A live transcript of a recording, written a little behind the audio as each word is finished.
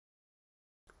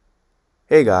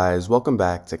Hey guys, welcome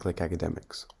back to Click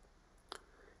Academics.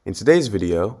 In today's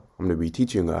video, I'm going to be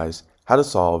teaching you guys how to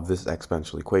solve this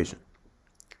exponential equation.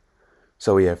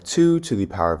 So we have 2 to the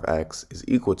power of x is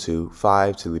equal to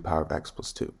 5 to the power of x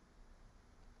plus 2.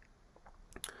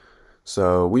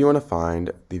 So we want to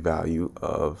find the value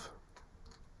of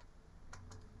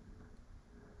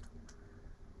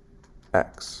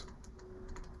x.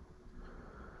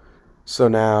 So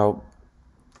now,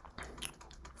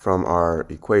 from our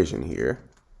equation here,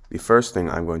 the first thing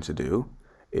I'm going to do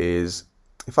is,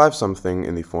 if I have something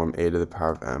in the form a to the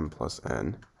power of m plus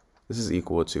n, this is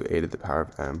equal to a to the power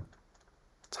of m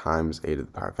times a to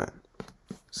the power of n.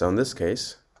 So in this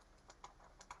case,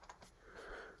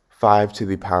 5 to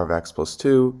the power of x plus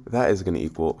 2, that is going to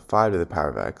equal 5 to the power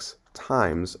of x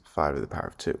times 5 to the power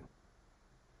of 2.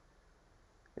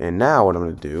 And now what I'm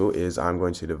going to do is I'm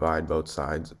going to divide both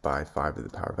sides by 5 to the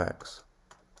power of x.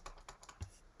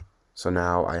 So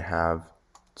now I have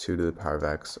 2 to the power of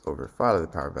x over 5 to the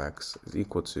power of x is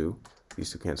equal to,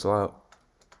 these two cancel out,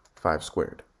 5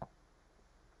 squared.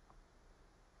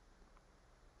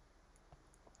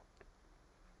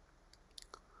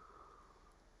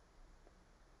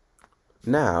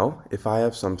 Now, if I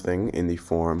have something in the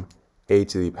form a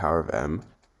to the power of m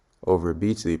over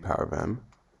b to the power of m,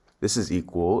 this is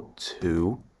equal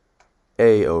to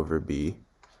a over b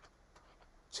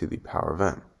to the power of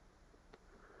m.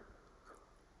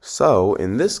 So,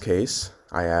 in this case,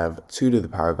 I have 2 to the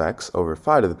power of x over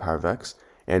 5 to the power of x,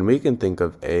 and we can think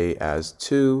of a as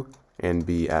 2 and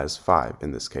b as 5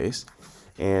 in this case,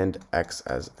 and x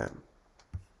as m.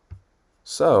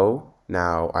 So,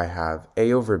 now I have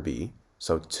a over b,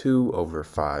 so 2 over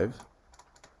 5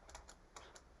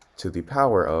 to the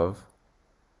power of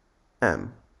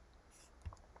m,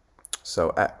 so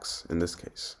x in this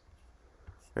case.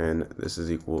 And this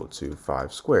is equal to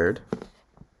 5 squared.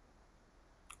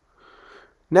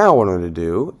 Now what I'm going to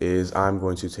do is I'm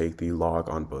going to take the log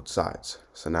on both sides.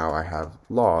 So now I have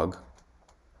log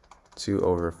 2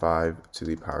 over 5 to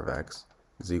the power of x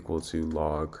is equal to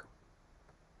log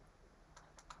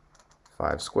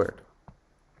 5 squared.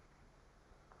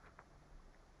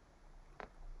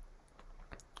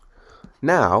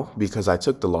 Now, because I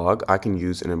took the log, I can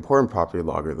use an important property of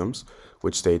logarithms,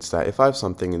 which states that if I have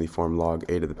something in the form log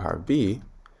a to the power of b,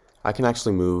 I can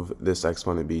actually move this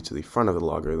exponent b to the front of the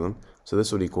logarithm, so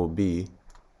this would equal b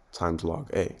times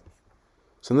log a.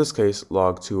 So in this case,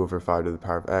 log 2 over 5 to the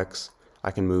power of x,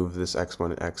 I can move this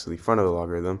exponent x to the front of the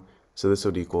logarithm, so this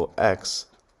would equal x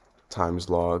times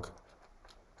log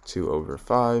 2 over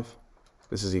 5.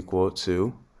 This is equal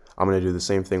to, I'm going to do the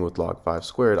same thing with log 5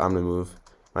 squared. I'm going to move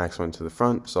my exponent to the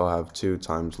front, so I'll have 2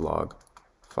 times log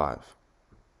 5.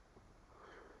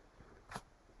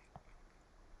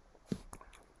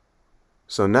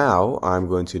 So now I'm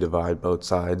going to divide both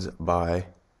sides by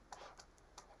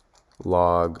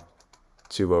log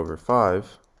 2 over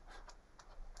 5.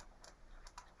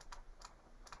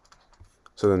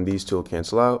 So then these two will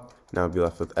cancel out. Now I'll be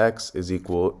left with x is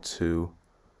equal to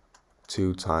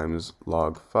 2 times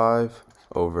log 5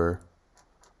 over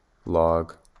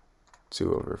log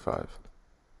 2 over 5.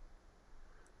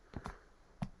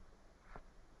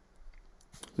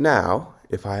 Now,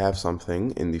 if I have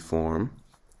something in the form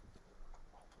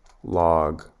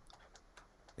log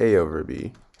a over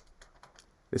b,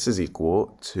 this is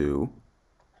equal to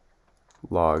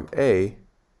log a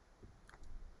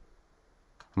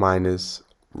minus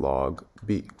log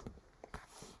b.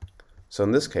 So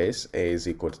in this case, a is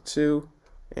equal to 2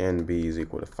 and b is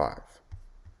equal to 5.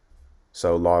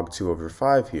 So log 2 over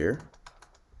 5 here,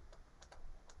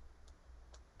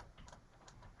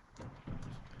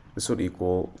 this would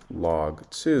equal log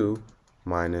 2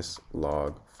 minus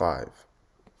log 5.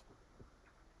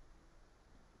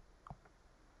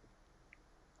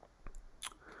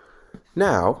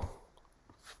 Now,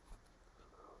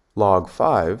 log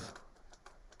 5,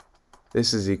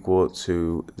 this is equal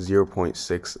to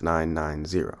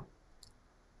 0.6990.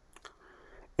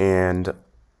 And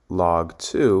log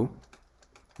 2,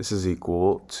 this is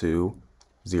equal to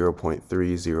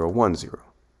 0.3010.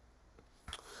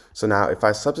 So now if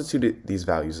I substitute these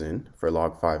values in for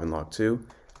log 5 and log 2,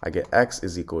 I get x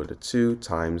is equal to 2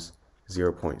 times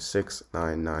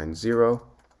 0.6990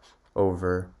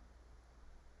 over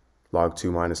log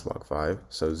 2 minus log 5,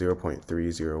 so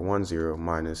 0.3010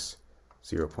 minus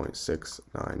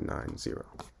 0.6990.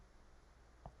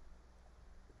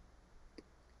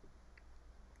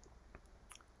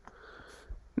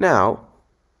 Now,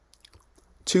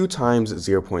 2 times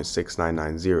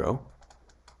 0.6990,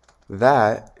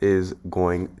 that is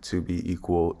going to be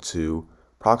equal to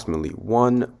approximately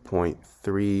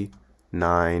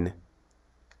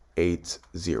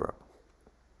 1.3980.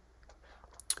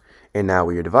 And now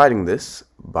we are dividing this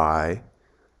by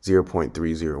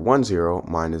 0.3010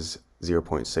 minus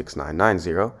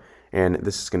 0.6990, and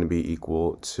this is going to be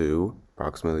equal to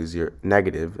approximately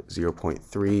negative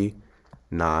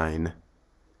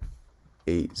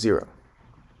 0.3980.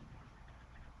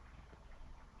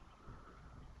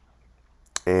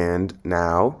 And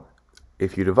now,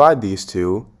 if you divide these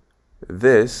two,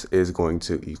 this is going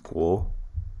to equal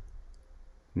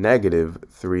negative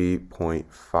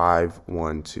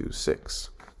 3.5126.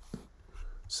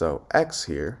 So x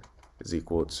here is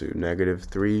equal to negative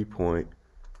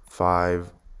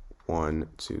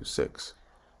 3.5126.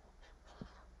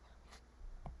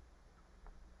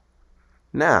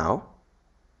 Now,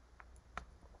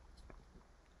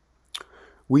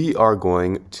 we are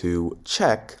going to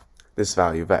check this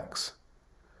value of x.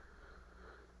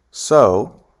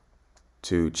 So,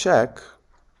 to check,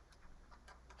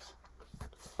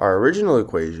 our original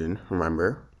equation,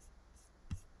 remember,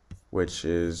 which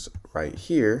is right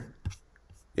here,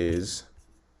 is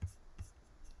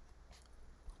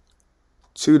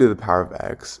 2 to the power of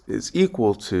x is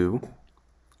equal to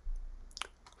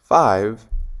 5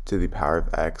 to the power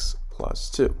of x plus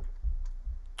 2.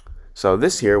 So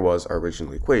this here was our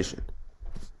original equation.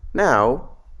 Now,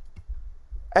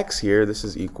 x here, this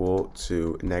is equal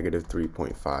to negative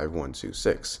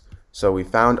 3.5126. So we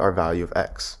found our value of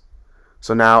x.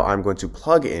 So now I'm going to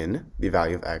plug in the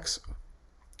value of x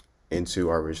into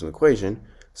our original equation.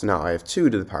 So now I have 2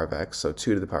 to the power of x, so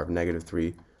 2 to the power of negative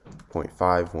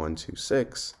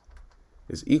 3.5126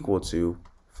 is equal to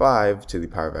 5 to the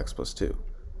power of x plus 2.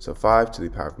 So 5 to the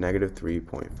power of negative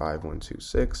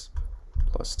 3.5126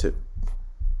 plus 2.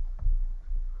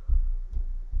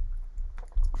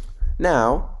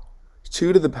 Now,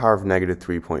 2 to the power of negative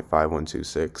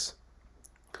 3.5126,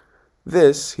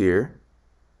 this here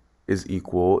is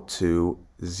equal to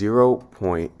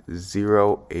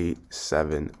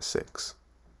 0.0876.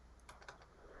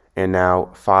 And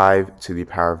now 5 to the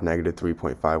power of negative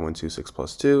 3.5126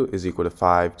 plus 2 is equal to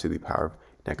 5 to the power of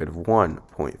negative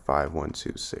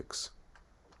 1.5126.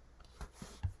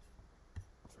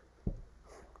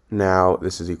 Now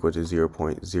this is equal to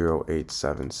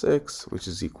 0.0876, which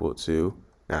is equal to,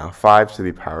 now 5 to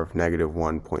the power of negative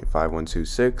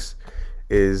 1.5126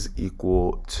 is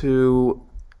equal to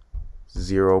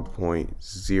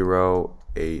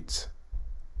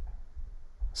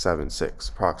 0.0876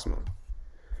 approximately.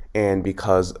 And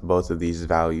because both of these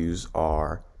values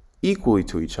are equally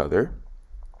to each other,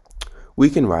 we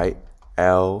can write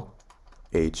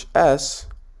LHS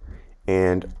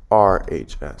and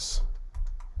RHS.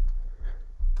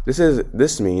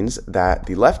 This means that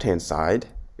the left-hand side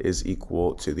is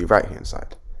equal to the right-hand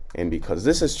side. And because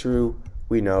this is true,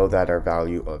 we know that our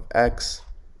value of x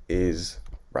is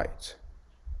right.